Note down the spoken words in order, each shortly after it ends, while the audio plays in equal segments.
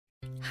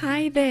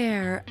Hi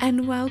there,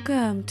 and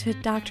welcome to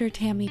Dr.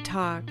 Tami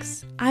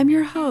Talks. I'm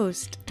your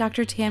host,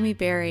 Dr. Tami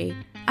Berry.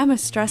 I'm a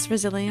stress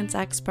resilience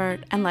expert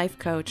and life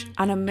coach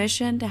on a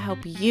mission to help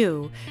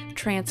you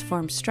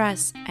transform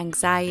stress,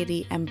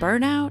 anxiety, and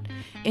burnout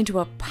into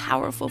a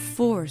powerful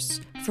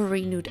force for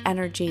renewed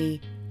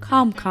energy,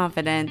 calm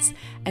confidence,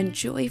 and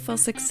joyful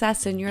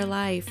success in your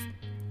life.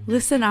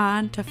 Listen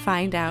on to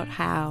find out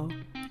how.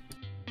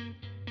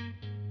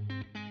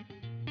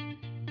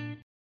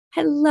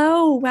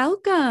 Hello,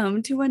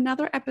 welcome to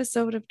another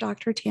episode of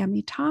Dr.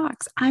 Tami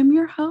Talks. I'm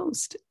your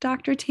host,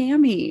 Dr.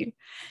 Tami.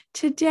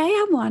 Today,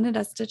 I wanted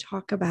us to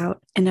talk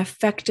about an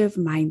effective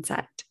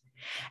mindset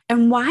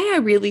and why I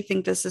really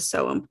think this is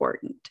so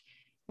important,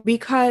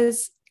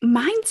 because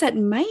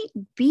mindset might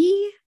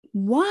be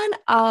one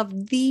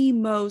of the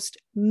most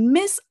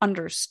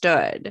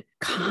misunderstood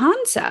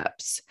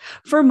concepts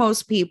for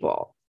most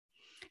people.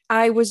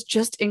 I was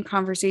just in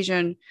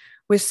conversation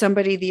with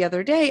somebody the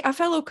other day, a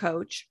fellow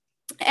coach,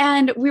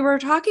 and we were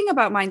talking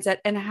about mindset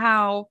and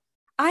how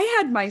I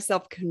had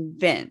myself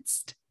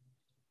convinced,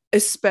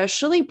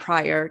 especially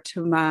prior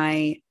to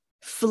my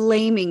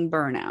flaming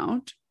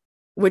burnout,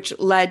 which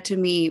led to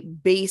me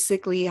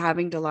basically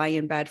having to lie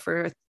in bed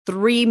for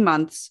 3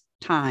 months'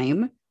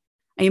 time.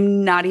 I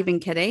am not even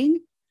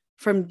kidding.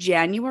 From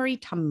January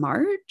to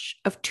March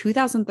of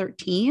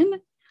 2013,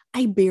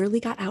 I barely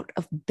got out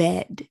of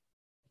bed.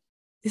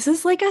 This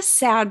is like a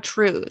sad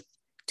truth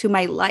to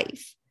my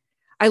life.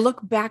 I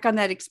look back on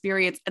that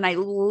experience and I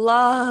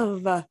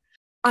love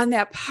on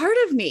that part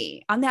of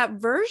me, on that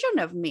version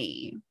of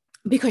me,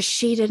 because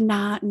she did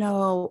not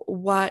know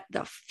what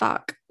the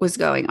fuck was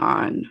going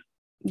on.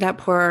 That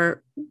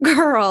poor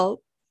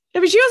girl. I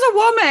mean, she was a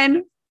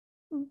woman,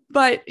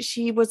 but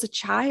she was a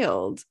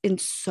child in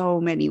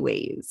so many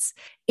ways.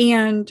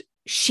 And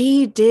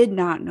she did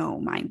not know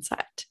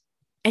mindset.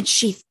 And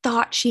she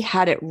thought she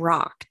had it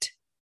rocked,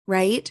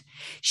 right?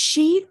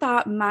 She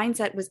thought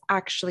mindset was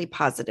actually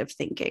positive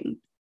thinking.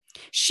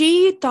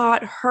 She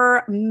thought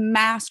her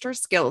master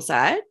skill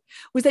set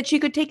was that she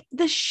could take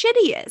the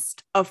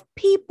shittiest of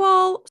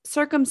people,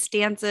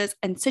 circumstances,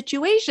 and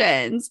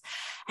situations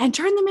and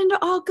turn them into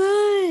all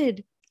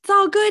good. It's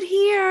all good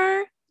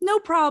here. No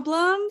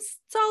problems.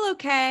 It's all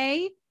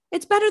okay.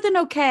 It's better than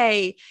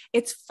okay.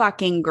 It's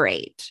fucking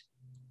great.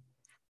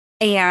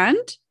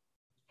 And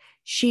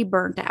she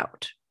burnt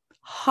out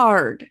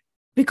hard.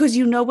 Because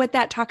you know what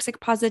that toxic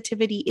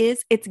positivity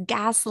is? It's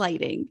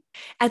gaslighting.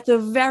 At the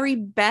very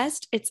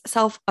best, it's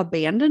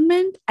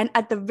self-abandonment. And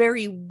at the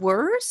very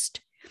worst,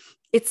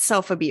 it's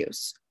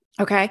self-abuse.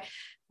 Okay.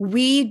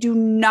 We do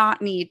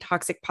not need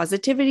toxic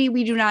positivity.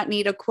 We do not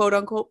need a quote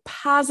unquote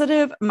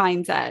positive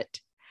mindset.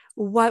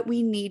 What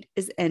we need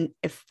is an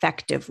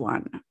effective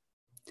one.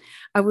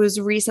 I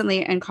was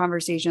recently in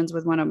conversations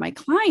with one of my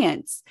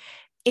clients,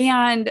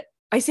 and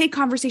I say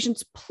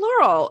conversations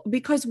plural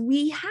because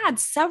we had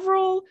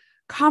several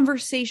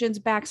conversations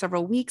back,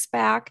 several weeks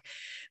back,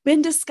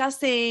 been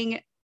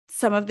discussing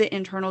some of the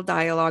internal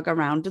dialogue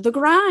around the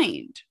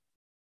grind,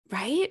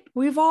 right?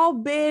 We've all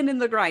been in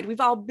the grind.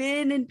 We've all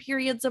been in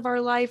periods of our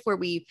life where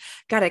we've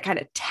got to kind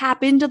of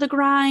tap into the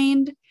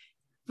grind,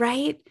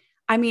 right?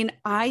 I mean,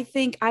 I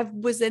think I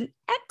was an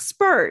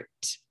expert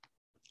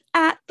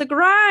at the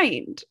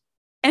grind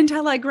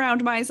until I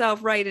ground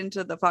myself right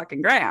into the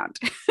fucking ground.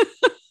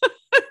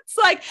 It's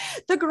like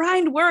the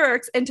grind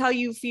works until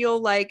you feel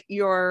like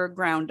you're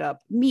ground up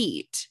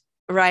meat,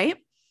 right?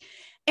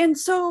 And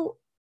so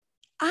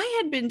I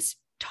had been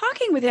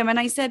talking with him and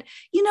I said,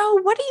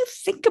 what do you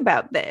think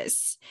about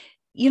this?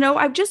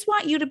 I just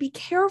want you to be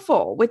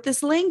careful with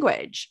this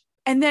language.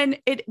 And then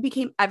it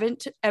became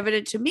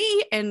evident to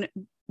me in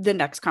the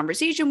next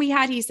conversation we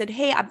had. He said,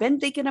 hey, I've been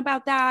thinking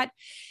about that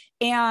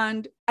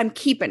and I'm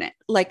keeping it.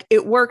 Like,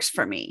 it works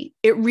for me.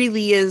 It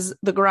really is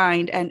the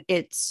grind and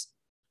it's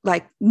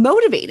like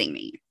motivating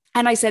me.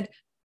 And I said,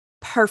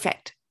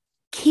 perfect.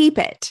 Keep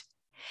it.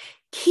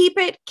 Keep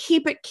it,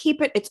 keep it,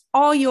 keep it. It's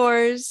all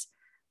yours.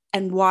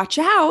 And watch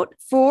out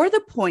for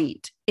the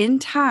point in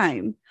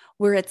time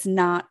where it's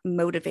not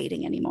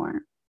motivating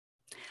anymore.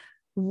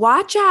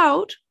 Watch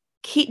out.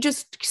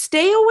 Just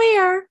stay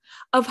aware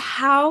of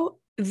how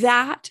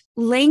that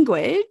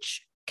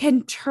language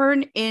can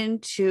turn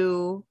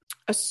into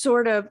a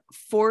sort of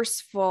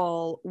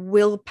forceful,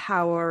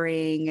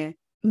 willpowering,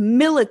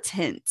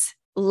 militant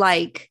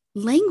like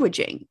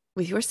languaging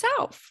with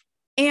yourself.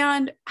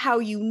 And how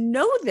you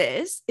know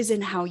this is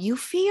in how you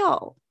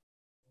feel,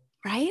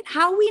 right?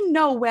 How we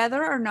know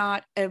whether or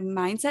not a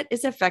mindset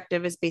is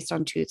effective is based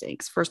on two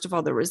things. First of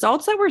all, the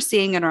results that we're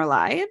seeing in our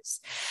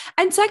lives.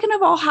 And second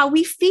of all, how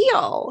we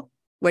feel,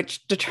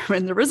 which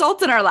determine the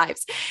results in our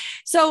lives.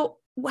 So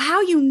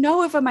how you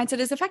know if a mindset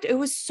is effective, it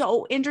was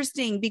so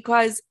interesting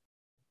because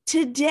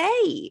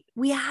today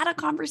we had a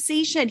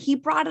conversation. He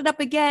brought it up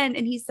again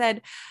and he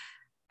said,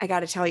 I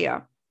got to tell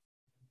you,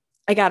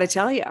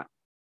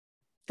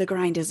 the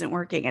grind isn't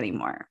working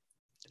anymore.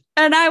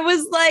 And I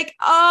was like,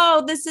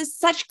 oh, this is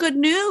such good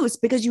news,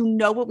 because you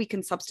know what we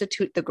can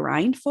substitute the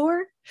grind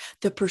for?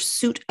 The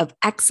pursuit of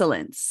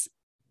excellence.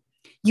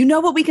 You know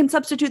what we can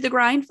substitute the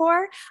grind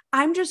for?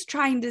 I'm just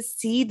trying to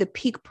see the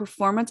peak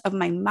performance of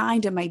my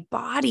mind and my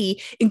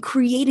body in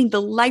creating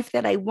the life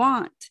that I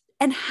want.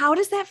 And how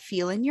does that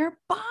feel in your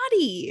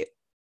body?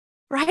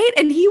 Right.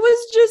 And he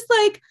was just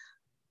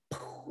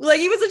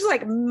he was just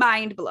like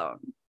mind blown.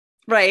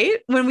 Right.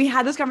 When we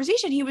had this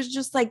conversation, he was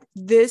just like,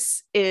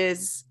 this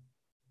is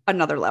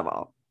another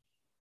level.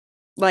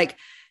 Like,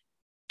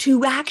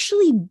 to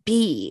actually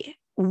be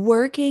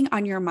working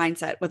on your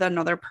mindset with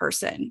another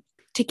person,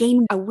 to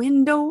gain a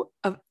window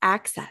of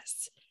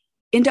access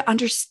into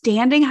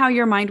understanding how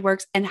your mind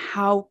works and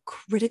how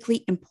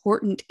critically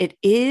important it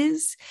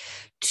is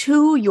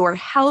to your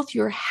health,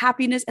 your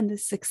happiness, and the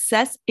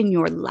success in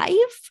your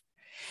life.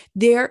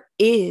 There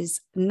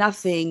is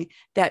nothing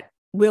that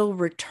will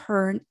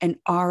return an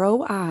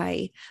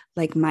ROI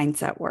like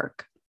mindset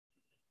work.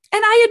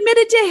 And I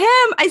admitted to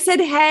him, I said,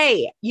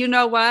 hey, you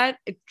know what?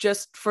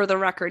 Just for the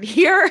record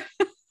here,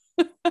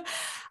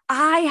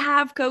 I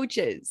have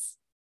coaches,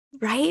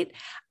 right?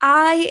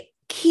 I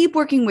keep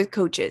working with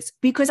coaches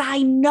because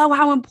I know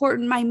how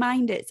important my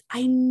mind is.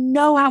 I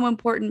know how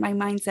important my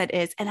mindset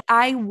is, and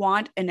I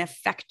want an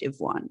effective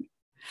one.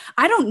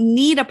 I don't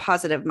need a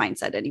positive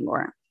mindset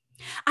anymore.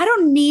 I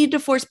don't need to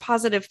force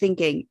positive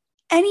thinking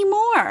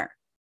anymore.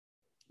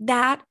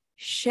 That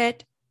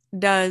shit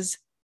does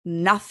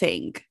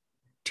nothing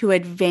to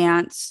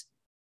advance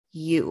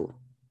you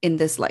in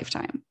this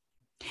lifetime.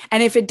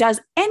 And if it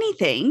does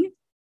anything,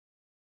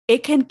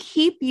 it can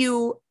keep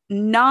you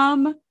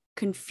numb,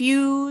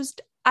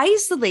 confused,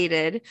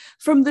 isolated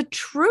from the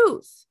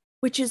truth,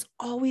 which is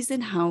always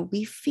in how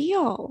we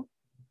feel.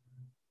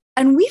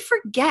 And we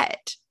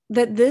forget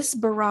that this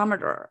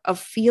barometer of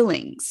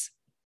feelings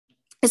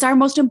is our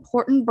most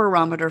important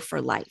barometer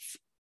for life.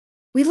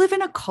 We live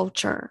in a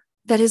culture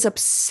that is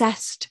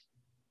obsessed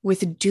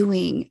with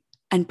doing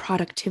and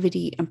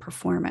productivity and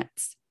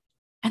performance.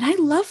 And I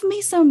love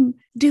me some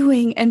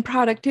doing and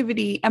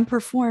productivity and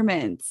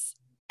performance.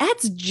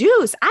 That's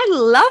juice. I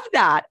love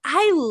that.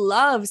 I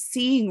love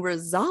seeing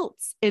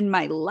results in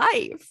my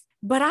life,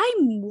 but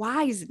I'm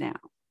wise now.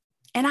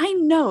 And I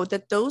know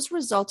that those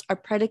results are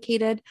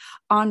predicated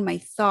on my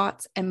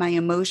thoughts and my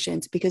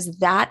emotions, because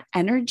that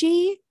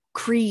energy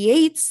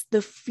creates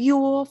the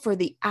fuel for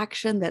the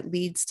action that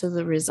leads to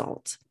the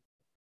result.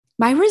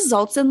 My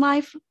results in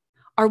life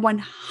are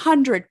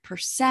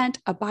 100%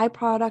 a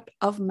byproduct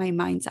of my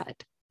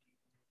mindset.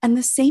 And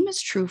the same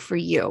is true for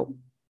you.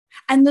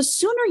 And the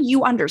sooner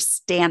you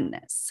understand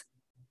this,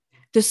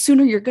 the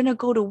sooner you're going to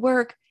go to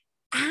work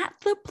at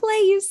the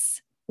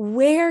place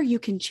where you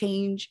can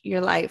change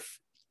your life.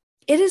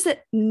 It is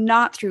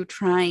not through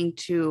trying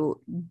to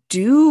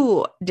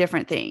do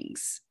different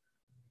things.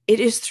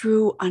 It is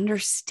through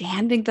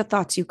understanding the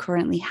thoughts you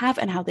currently have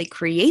and how they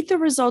create the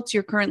results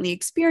you're currently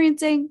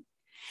experiencing.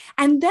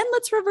 And then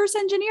let's reverse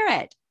engineer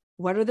it.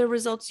 What are the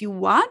results you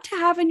want to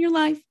have in your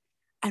life?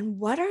 And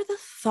what are the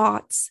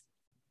thoughts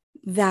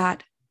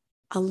that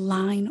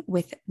align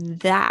with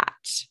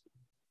that?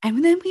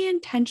 And then we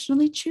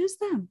intentionally choose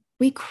them.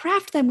 We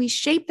craft them, we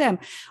shape them.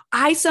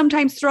 I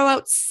sometimes throw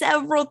out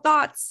several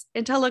thoughts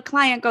until a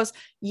client goes,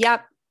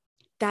 yep,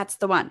 that's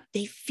the one.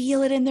 They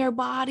feel it in their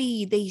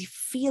body. They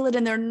feel it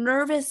in their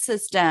nervous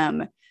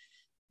system.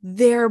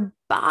 Their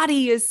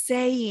body is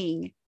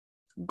saying,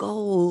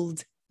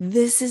 gold,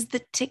 this is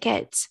the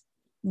ticket.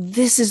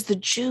 This is the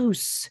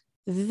juice.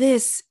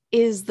 This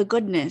is the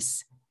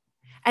goodness.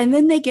 And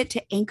then they get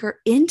to anchor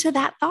into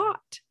that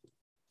thought.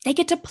 They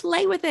get to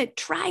play with it,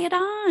 try it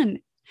on.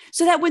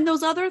 So that when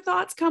those other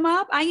thoughts come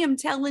up, I am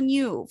telling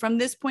you from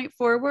this point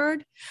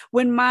forward,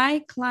 when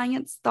my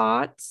clients'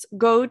 thoughts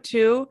go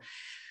to,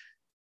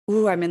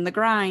 ooh, I'm in the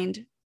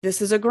grind. This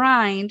is a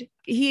grind.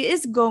 He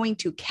is going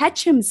to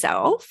catch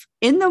himself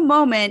in the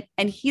moment,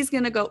 and he's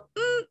going to go,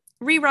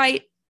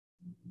 rewrite.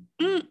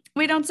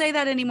 We don't say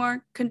that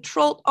anymore.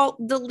 Control,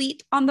 Alt,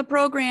 delete on the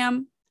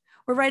program.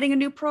 We're writing a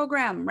new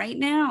program right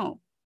now.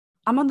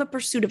 I'm on the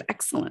pursuit of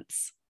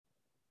excellence.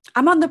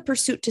 I'm on the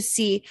pursuit to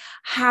see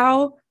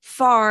how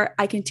far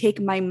I can take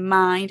my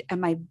mind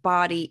and my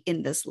body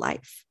in this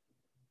life.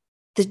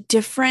 The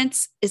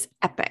difference is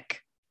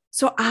epic.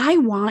 So I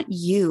want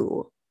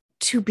you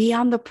to be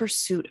on the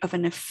pursuit of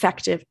an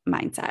effective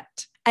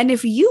mindset. And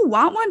if you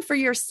want one for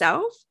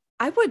yourself,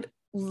 I would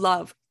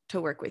love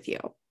to work with you.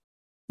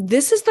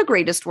 This is the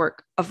greatest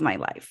work of my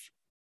life.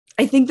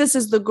 I think this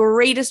is the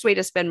greatest way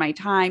to spend my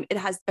time. It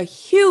has a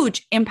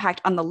huge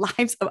impact on the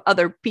lives of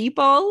other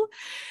people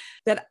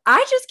that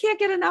I just can't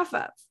get enough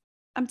of.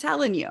 I'm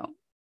telling you,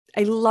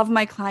 I love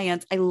my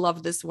clients. I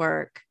love this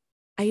work.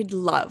 I'd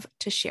love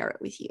to share it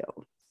with you.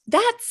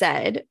 That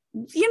said,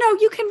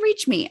 you can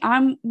reach me.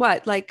 I'm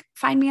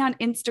find me on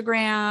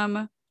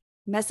Instagram,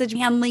 message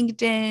me on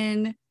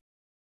LinkedIn.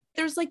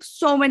 There's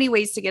so many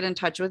ways to get in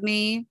touch with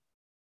me.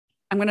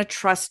 I'm going to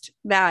trust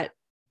that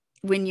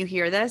when you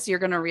hear this, you're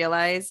going to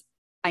realize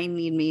I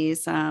need me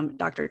some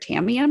Dr.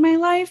 Tami in my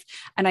life,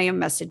 and I am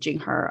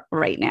messaging her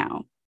right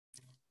now.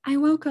 I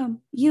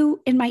welcome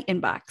you in my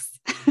inbox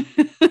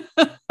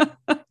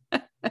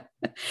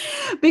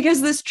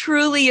because this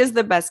truly is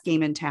the best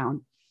game in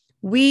town.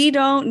 We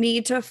don't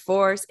need to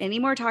force any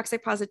more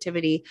toxic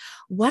positivity.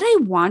 What I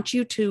want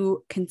you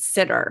to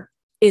consider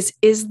is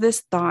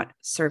this thought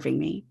serving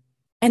me?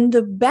 And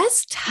the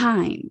best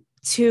time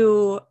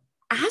to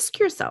ask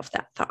yourself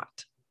that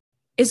thought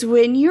is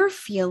when you're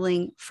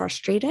feeling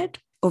frustrated,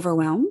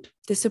 overwhelmed,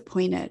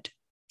 disappointed,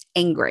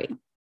 angry,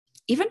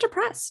 even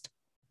depressed.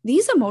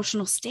 These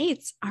emotional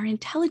states are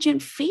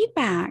intelligent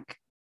feedback.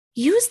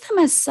 Use them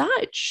as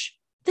such.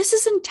 This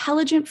is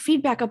intelligent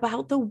feedback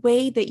about the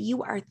way that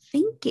you are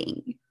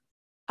thinking,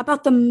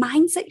 about the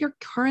mindset you're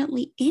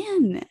currently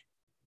in.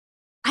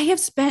 I have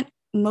spent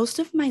most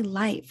of my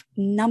life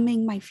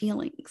numbing my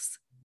feelings,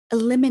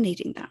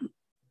 eliminating them,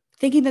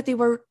 thinking that they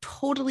were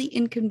totally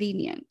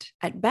inconvenient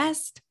at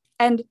best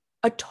and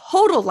a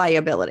total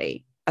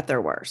liability at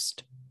their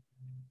worst.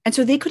 And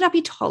so they could not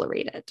be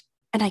tolerated.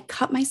 And I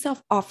cut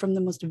myself off from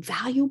the most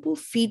valuable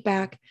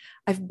feedback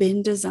I've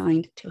been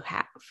designed to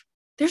have.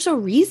 There's a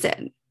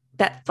reason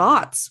that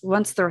thoughts,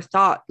 once they're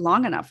thought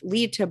long enough,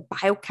 lead to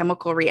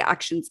biochemical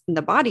reactions in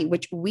the body,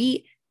 which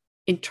we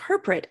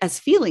interpret as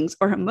feelings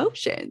or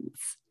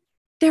emotions.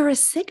 They're a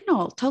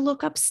signal to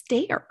look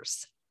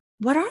upstairs.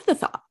 What are the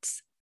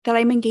thoughts that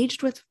I'm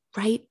engaged with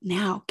right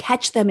now?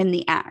 Catch them in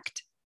the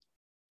act.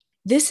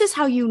 This is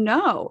how you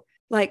know,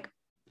 like,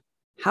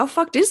 how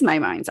fucked is my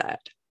mindset?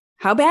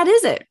 How bad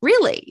is it?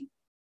 Really?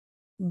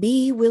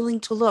 Be willing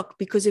to look,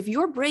 because if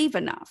you're brave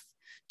enough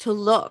to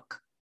look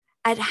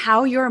at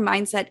how your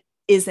mindset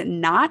is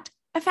not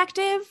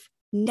effective,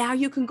 now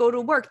you can go to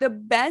work. The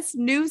best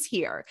news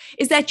here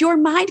is that your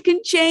mind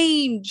can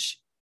change.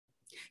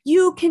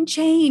 You can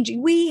change.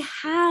 We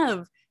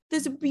have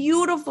this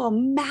beautiful,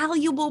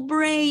 malleable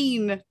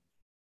brain.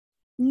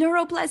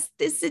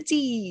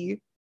 Neuroplasticity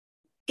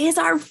is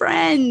our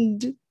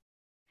friend.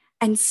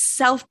 And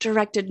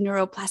self-directed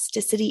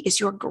neuroplasticity is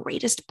your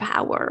greatest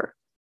power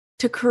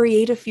to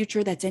create a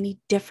future that's any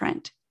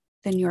different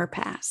than your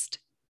past.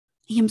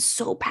 I am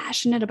so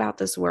passionate about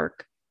this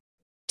work.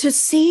 To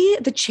see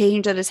the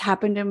change that has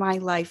happened in my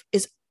life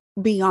is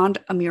beyond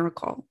a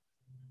miracle.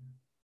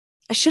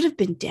 I should have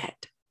been dead.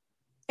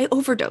 I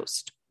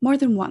overdosed more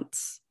than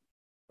once,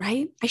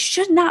 right? I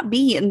should not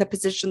be in the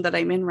position that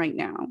I'm in right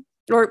now.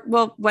 Or,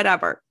 well,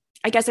 whatever.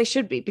 I guess I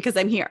should be because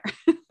I'm here.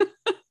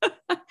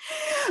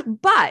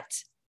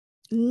 But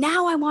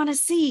now I want to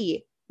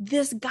see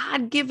this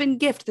God-given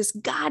gift, this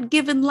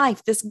God-given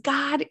life, this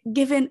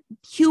God-given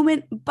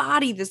human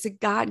body, this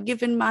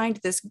God-given mind,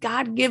 this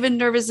God-given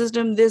nervous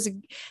system, this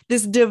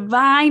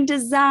divine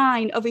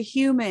design of a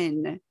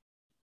human.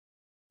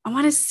 I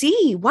want to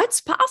see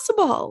what's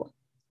possible.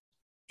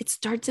 It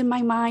starts in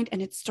my mind and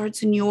it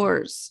starts in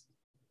yours.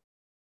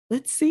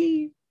 Let's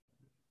see.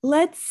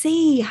 Let's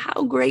see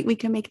how great we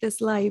can make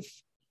this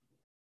life.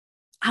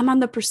 I'm on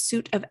the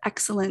pursuit of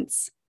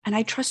excellence. And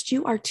I trust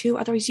you are too.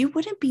 Otherwise, you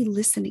wouldn't be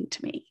listening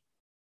to me.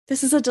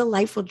 This is a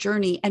delightful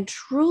journey. And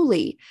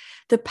truly,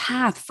 the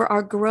path for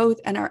our growth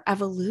and our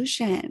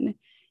evolution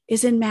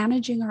is in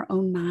managing our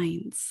own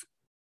minds.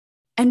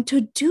 And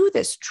to do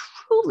this,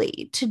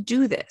 truly to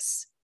do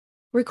this,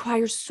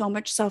 requires so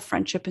much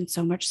self-friendship and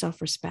so much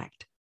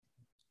self-respect.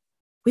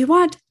 We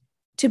want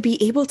to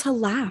be able to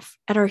laugh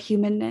at our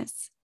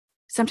humanness.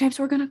 Sometimes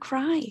we're going to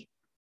cry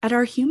at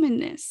our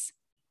humanness,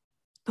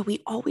 but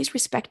we always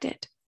respect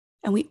it.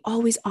 And we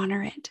always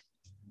honor it.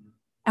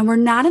 And we're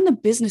not in the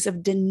business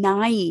of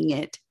denying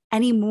it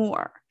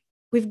anymore.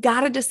 We've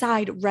got to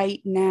decide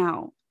right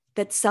now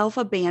that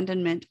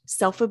self-abandonment,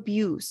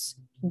 self-abuse,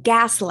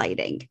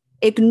 gaslighting,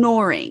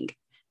 ignoring,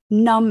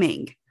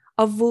 numbing,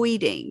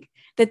 avoiding,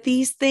 that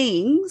these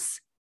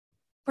things,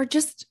 we're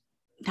just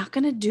not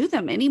going to do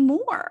them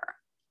anymore.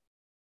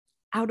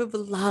 Out of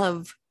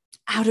love,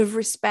 out of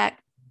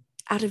respect,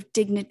 out of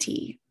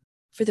dignity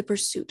for the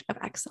pursuit of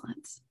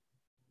excellence.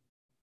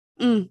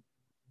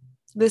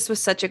 This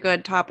was such a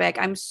good topic.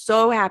 I'm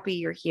so happy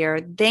you're here.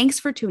 Thanks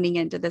for tuning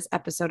into this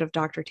episode of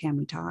Dr.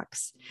 Tami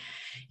Talks.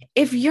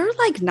 If you're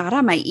like not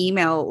on my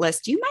email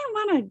list, you might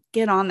want to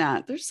get on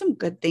that. There's some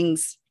good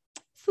things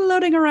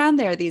floating around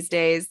there these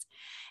days.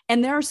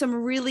 And there are some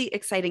really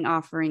exciting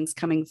offerings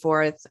coming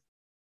forth.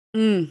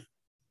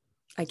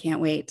 I can't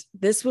wait.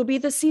 This will be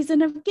the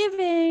season of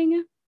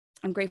giving.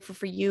 I'm grateful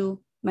for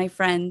you, my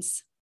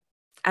friends.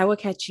 I will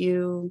catch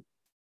you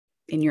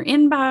in your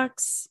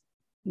inbox,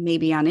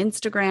 maybe on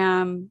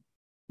Instagram,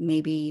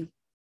 maybe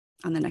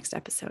on the next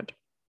episode.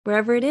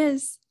 Wherever it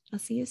is, I'll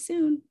see you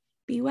soon.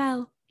 Be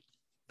well.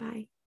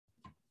 Bye.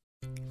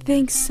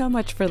 Thanks so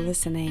much for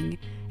listening.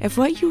 If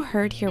what you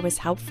heard here was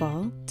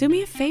helpful, do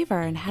me a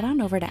favor and head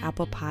on over to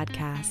Apple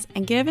Podcasts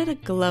and give it a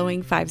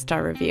glowing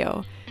 5-star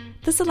review.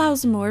 This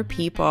allows more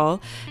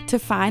people to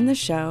find the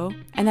show,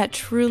 and that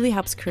truly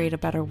helps create a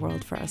better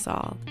world for us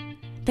all.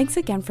 Thanks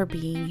again for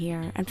being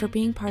here and for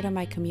being part of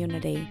my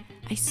community.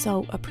 I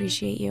so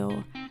appreciate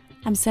you.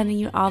 I'm sending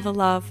you all the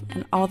love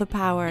and all the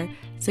power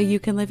so you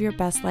can live your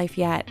best life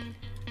yet.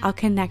 I'll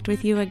connect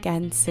with you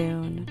again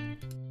soon.